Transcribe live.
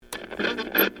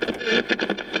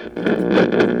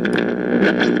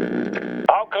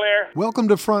Welcome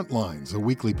to Frontlines, a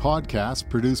weekly podcast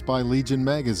produced by Legion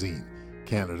Magazine,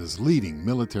 Canada's leading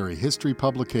military history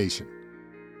publication.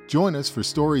 Join us for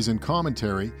stories and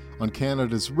commentary on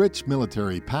Canada's rich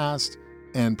military past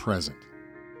and present.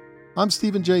 I'm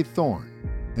Stephen J. Thorne,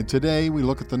 and today we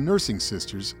look at the nursing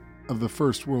sisters of the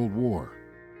First World War.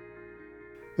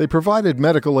 They provided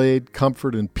medical aid,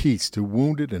 comfort, and peace to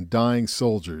wounded and dying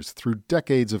soldiers through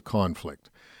decades of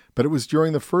conflict. But it was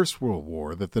during the First World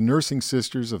War that the nursing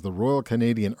sisters of the Royal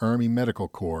Canadian Army Medical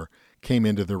Corps came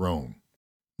into their own.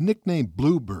 Nicknamed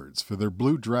bluebirds for their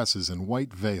blue dresses and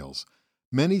white veils,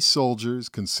 many soldiers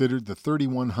considered the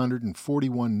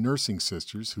 3,141 nursing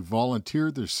sisters who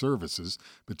volunteered their services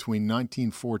between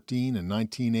 1914 and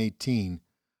 1918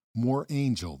 more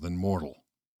angel than mortal.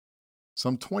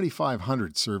 Some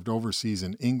 2,500 served overseas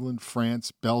in England,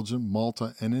 France, Belgium,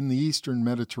 Malta, and in the eastern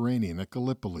Mediterranean at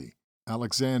Gallipoli,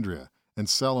 Alexandria, and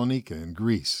Salonika in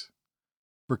Greece.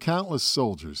 For countless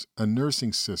soldiers, a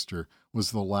nursing sister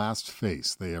was the last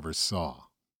face they ever saw.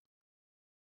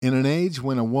 In an age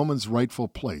when a woman's rightful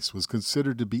place was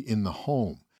considered to be in the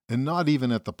home, and not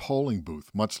even at the polling booth,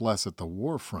 much less at the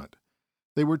war front,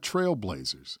 they were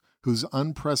trailblazers whose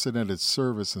unprecedented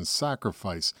service and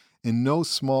sacrifice in no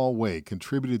small way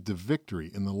contributed to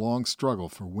victory in the long struggle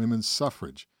for women's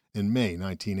suffrage in May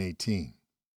 1918.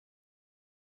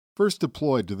 First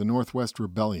deployed to the Northwest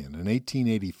Rebellion in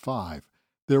 1885,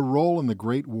 their role in the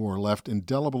Great War left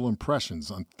indelible impressions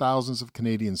on thousands of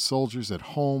Canadian soldiers at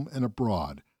home and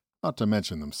abroad, not to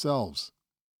mention themselves.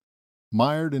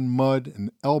 Mired in mud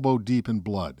and elbow-deep in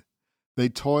blood, they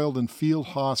toiled in field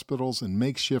hospitals and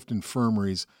makeshift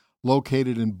infirmaries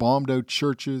located in bombed-out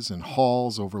churches and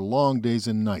halls over long days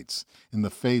and nights in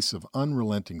the face of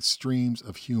unrelenting streams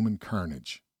of human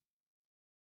carnage.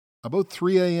 About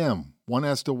 3 a.m., one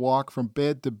has to walk from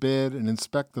bed to bed and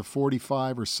inspect the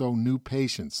 45 or so new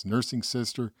patients, nursing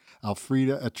sister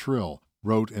Elfrida Atrill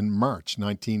wrote in March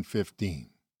 1915.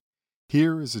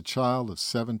 Here is a child of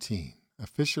 17,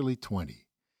 officially 20,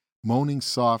 moaning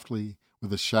softly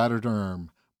with a shattered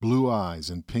arm, blue eyes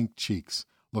and pink cheeks,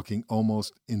 looking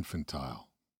almost infantile.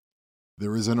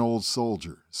 There is an old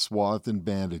soldier, swathed in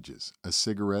bandages, a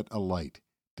cigarette alight,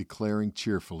 declaring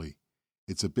cheerfully,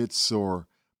 "It's a bit sore,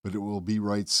 but it will be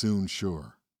right soon,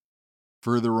 sure."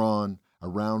 Further on, a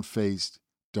round-faced,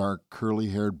 dark,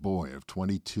 curly-haired boy of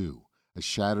 22, a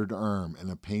shattered arm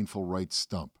and a painful right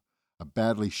stump, a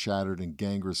badly shattered and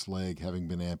gangrenous leg having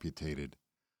been amputated,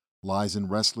 lies in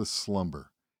restless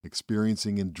slumber,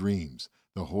 experiencing in dreams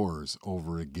the horrors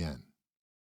over again.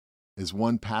 As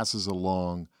one passes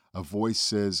along, a voice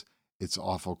says, "It's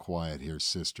awful quiet here,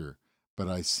 sister, but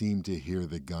I seem to hear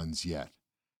the guns yet."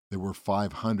 There were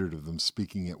 500 of them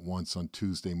speaking at once on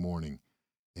Tuesday morning,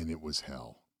 and it was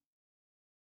hell.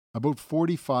 About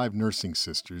 45 nursing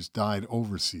sisters died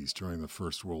overseas during the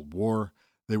First World War.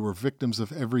 They were victims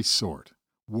of every sort: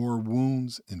 war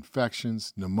wounds,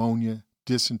 infections, pneumonia,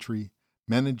 dysentery,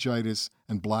 meningitis,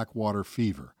 and black water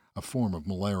fever, a form of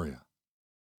malaria.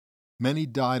 Many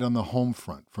died on the home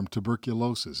front from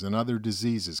tuberculosis and other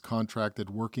diseases contracted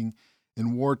working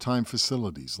in wartime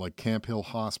facilities like Camp Hill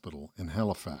Hospital in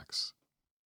Halifax.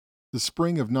 The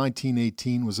spring of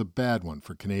 1918 was a bad one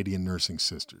for Canadian nursing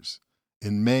sisters.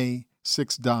 In May,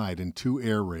 6 died in 2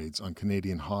 air raids on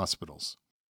Canadian hospitals.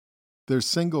 Their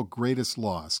single greatest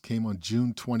loss came on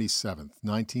June 27,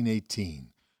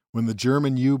 1918, when the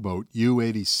German U-boat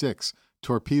U-86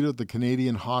 torpedoed the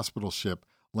Canadian hospital ship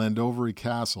Llandovery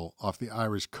Castle off the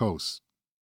Irish coast.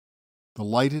 The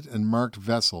lighted and marked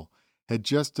vessel had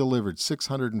just delivered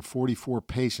 644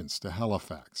 patients to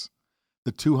Halifax.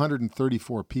 The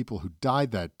 234 people who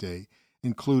died that day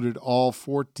included all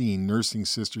 14 nursing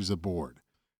sisters aboard,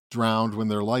 drowned when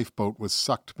their lifeboat was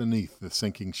sucked beneath the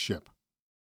sinking ship.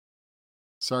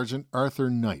 Sergeant Arthur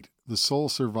Knight, the sole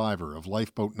survivor of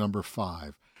Lifeboat No.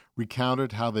 5,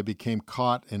 recounted how they became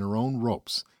caught in her own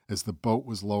ropes as the boat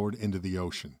was lowered into the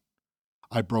ocean.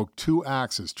 "I broke 2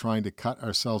 axes trying to cut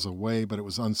ourselves away, but it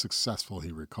was unsuccessful,"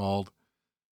 he recalled.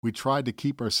 "We tried to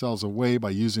keep ourselves away by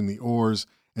using the oars,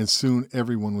 and soon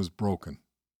everyone was broken.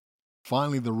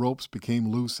 Finally, the ropes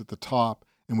became loose at the top,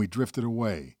 and we drifted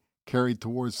away, carried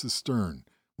towards the stern,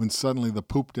 when suddenly the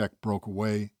poop deck broke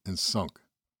away and sunk."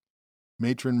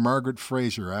 Matron Margaret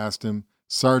Fraser asked him,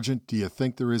 "Sergeant, do you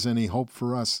think there is any hope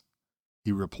for us?"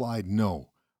 He replied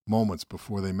no, moments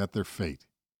before they met their fate.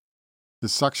 "The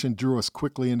suction drew us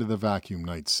quickly into the vacuum,"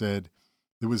 Knight said.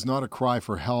 "There was not a cry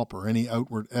for help or any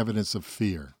outward evidence of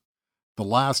fear. The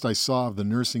last I saw of the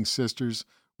nursing sisters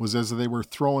was as they were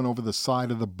thrown over the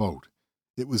side of the boat.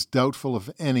 It was doubtful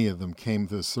if any of them came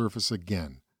to the surface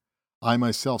again. I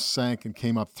myself sank and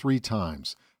came up 3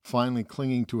 times, finally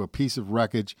clinging to a piece of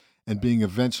wreckage and being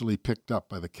eventually picked up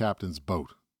by the captain's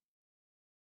boat.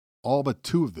 All but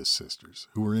 2 of the sisters,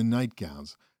 who were in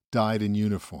nightgowns, died in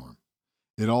uniform.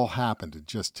 It all happened in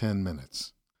just 10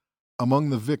 minutes. Among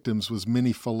the victims was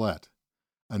Minnie Follett,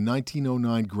 a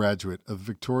 1909 graduate of the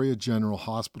Victoria General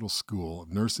Hospital School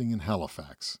of Nursing in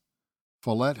Halifax.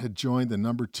 Follett had joined the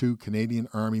No. 2 Canadian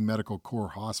Army Medical Corps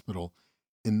Hospital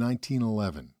in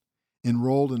 1911,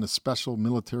 enrolled in a special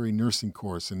military nursing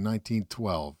course in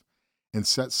 1912, and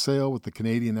set sail with the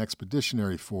Canadian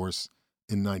Expeditionary Force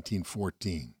in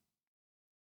 1914.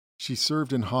 She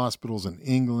served in hospitals in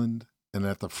England and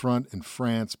at the front in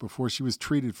France before she was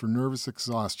treated for nervous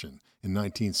exhaustion in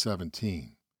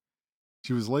 1917.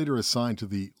 She was later assigned to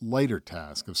the lighter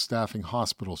task of staffing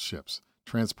hospital ships,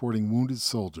 transporting wounded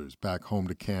soldiers back home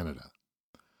to Canada.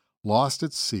 Lost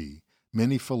at sea,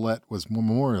 Minnie Follett was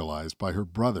memorialized by her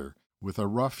brother with a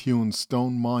rough-hewn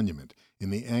stone monument in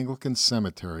the Anglican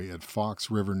Cemetery at Fox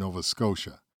River, Nova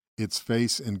Scotia, its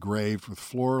face engraved with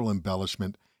floral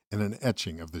embellishment and an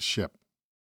etching of the ship.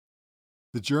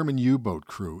 The German U-boat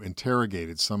crew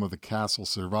interrogated some of the castle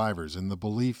survivors in the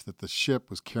belief that the ship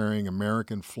was carrying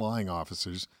American flying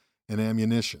officers and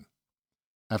ammunition.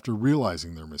 After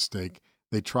realizing their mistake,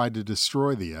 they tried to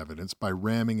destroy the evidence by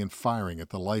ramming and firing at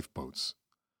the lifeboats.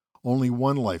 Only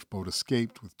 1 lifeboat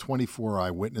escaped with 24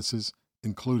 eyewitnesses,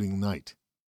 including Knight.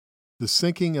 The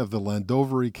sinking of the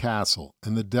Llandovery Castle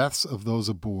and the deaths of those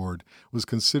aboard was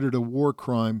considered a war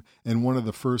crime and one of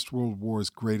the First World War's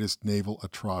greatest naval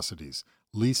atrocities,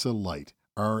 Lisa Light,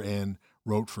 RN,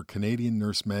 wrote for Canadian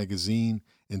Nurse magazine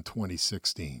in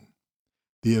 2016.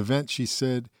 The event, she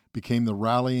said, became the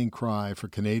rallying cry for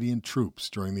Canadian troops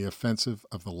during the offensive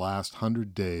of the last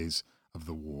 100 days of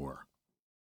the war.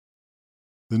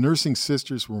 The nursing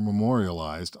sisters were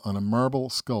memorialized on a marble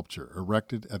sculpture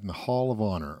erected at the Hall of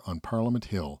Honor on Parliament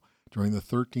Hill during the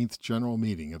 13th General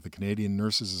Meeting of the Canadian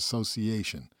Nurses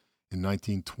Association in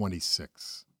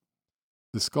 1926.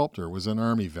 The sculptor was an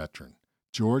Army veteran,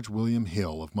 George William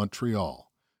Hill of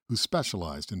Montreal, who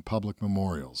specialized in public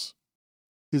memorials.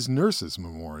 His Nurses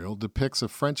Memorial depicts a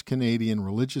French-Canadian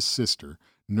religious sister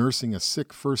nursing a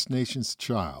sick First Nations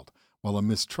child while a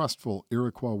mistrustful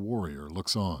Iroquois warrior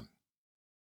looks on.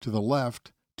 To the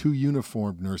left, 2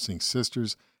 uniformed nursing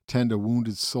sisters tend a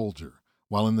wounded soldier,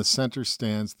 while in the center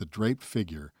stands the draped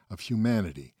figure of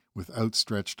humanity with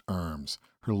outstretched arms,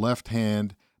 her left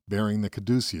hand bearing the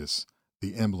caduceus,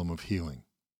 the emblem of healing.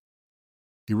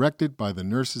 Erected by the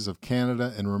Nurses of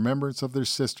Canada in remembrance of their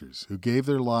sisters who gave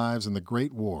their lives in the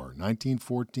Great War,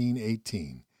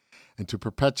 1914-18, and to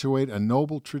perpetuate a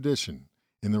noble tradition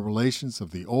in the relations of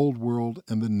the Old World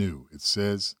and the New, it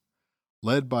says,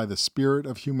 led by the spirit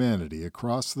of humanity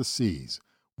across the seas,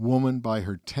 woman by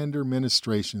her tender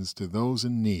ministrations to those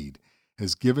in need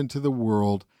has given to the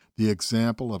world the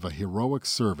example of a heroic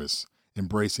service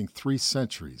embracing 3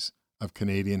 centuries of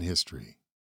Canadian history.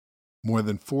 More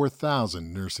than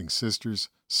 4,000 nursing sisters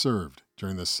served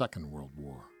during the Second World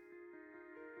War.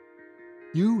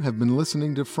 You have been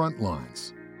listening to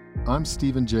Frontlines. I'm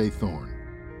Stephen J. Thorne.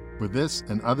 For this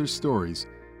and other stories,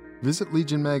 visit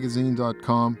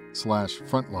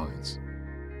legionmagazine.com/frontlines.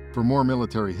 For more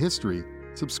military history,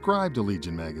 subscribe to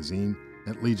Legion Magazine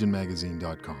at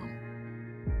legionmagazine.com.